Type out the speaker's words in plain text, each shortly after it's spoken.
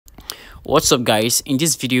What's up guys, in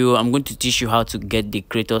this video I'm going to teach you how to get the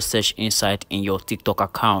creator search insight in your TikTok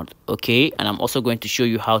account. Okay, and I'm also going to show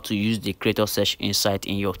you how to use the creator search insight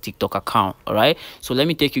in your TikTok account. All right, so let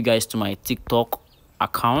me take you guys to my TikTok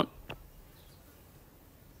account.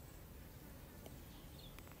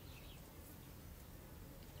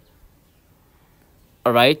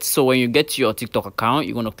 All right, so when you get to your TikTok account,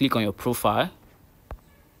 you're going to click on your profile.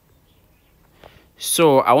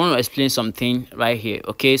 So I want to explain something right here.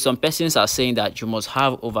 Okay, some persons are saying that you must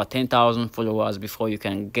have over 10,000 followers before you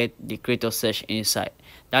can get the creator search insight.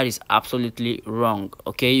 That is absolutely wrong.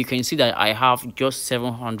 Okay, you can see that I have just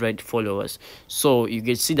 700 followers, so you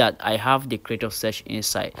can see that I have the creator search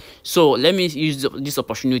insight. So let me use this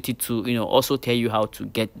opportunity to also tell you how to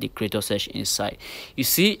get the creator search insight. You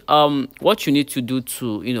see, what you need to do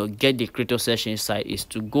to get the creator search insight is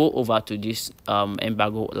to go over to this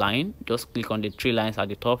embargo line. Just click on the three lines at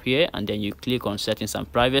the top here, and then you click on settings and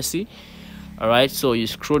privacy. All right, so you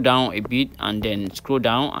scroll down a bit and then scroll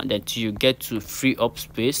down, and then till you get to free up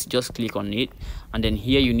space, just click on it, and then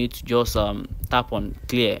here you need to just tap on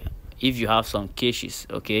clear if you have some caches.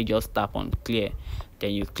 Okay, just tap on clear,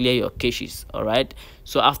 then you clear your caches. All right,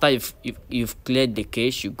 so after you've cleared the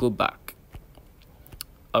cache, you go back.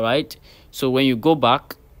 All right, so when you go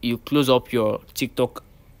back, you close up your TikTok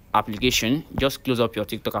application. Just close up your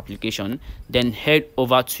TikTok application, then head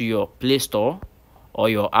over to your Play Store or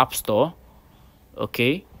your App Store.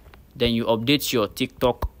 Okay, then you update your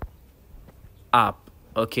TikTok app.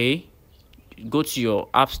 Okay, go to your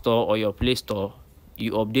App Store or your Play Store,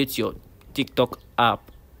 you update your TikTok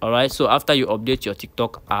app. All right, so after you update your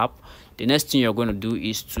TikTok app, the next thing you're going to do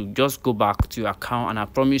is to just go back to your account, and I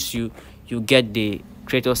promise you get the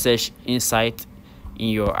creator search insight in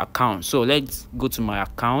your account. So let's go to my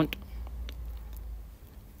account,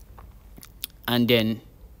 and then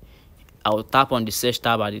I'll tap on the search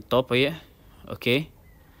tab at the top here. Okay,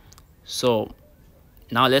 so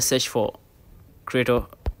now let's search for creator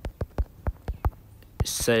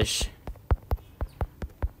search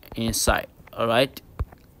insight. All right,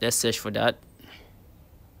 let's search for that.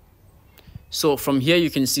 So from here you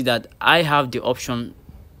can see that I have the option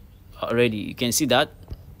already. You can see that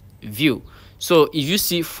view. So if you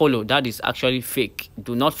see follow, that is actually fake.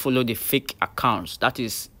 Do not follow the fake accounts. That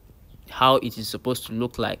is how it is supposed to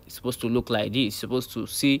look like. It's supposed to look like this. It's supposed to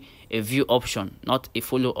see a view option, not a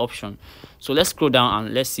follow option. So let's scroll down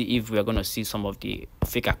and let's see if we are going to see some of the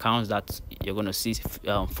fake accounts that you're going to see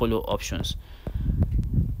follow options.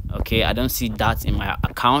 Okay, I don't see that in my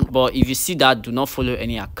account, but if you see that, do not follow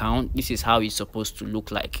any account. This is how it's supposed to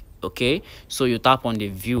look like. Okay, so you tap on the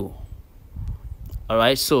view. All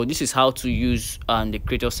right, so this is how to use the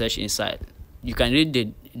creator search insight. You can read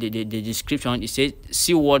the description. It says,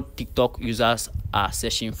 see what TikTok users are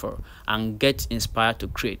searching for and get inspired to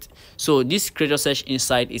create. So this creator search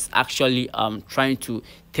insight is actually trying to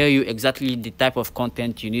tell you exactly the type of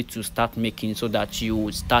content you need to start making, so that you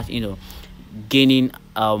will start gaining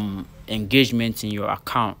engagement in your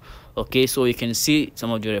account. Okay, so you can see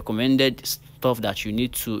some of the recommended stuff that you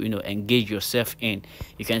need to engage yourself in.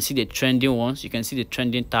 You can see the trending ones. You can see the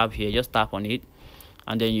trending tab here. Just tap on it,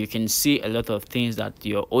 and then you can see a lot of things that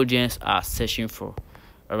your audience are searching for.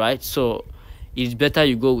 All right, so it's better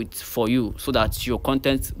you go with for you, so that your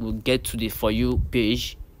content will get to the for you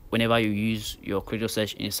page whenever you use your creator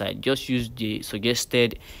search insight. Just use the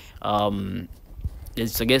suggested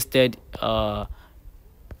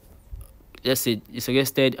let's say the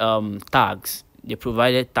suggested tags. They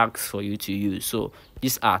provided tags for you to use. So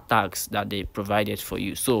these are tags that they provided for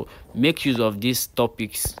you, so make use of these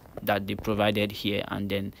topics that they provided here, and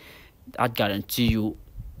then that guarantee you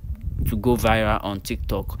to go viral on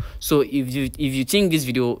TikTok. So if you think this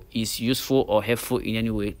video is useful or helpful in any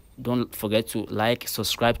way, don't forget to like,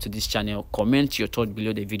 subscribe to this channel, comment your thought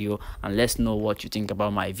below the video, and let's know what you think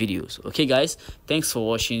about my videos. Okay guys, thanks for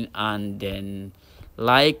watching, and then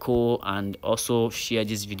like and also share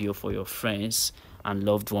this video for your friends and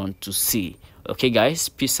loved ones to see. Okay guys,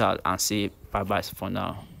 peace out and say bye bye for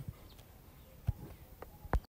now.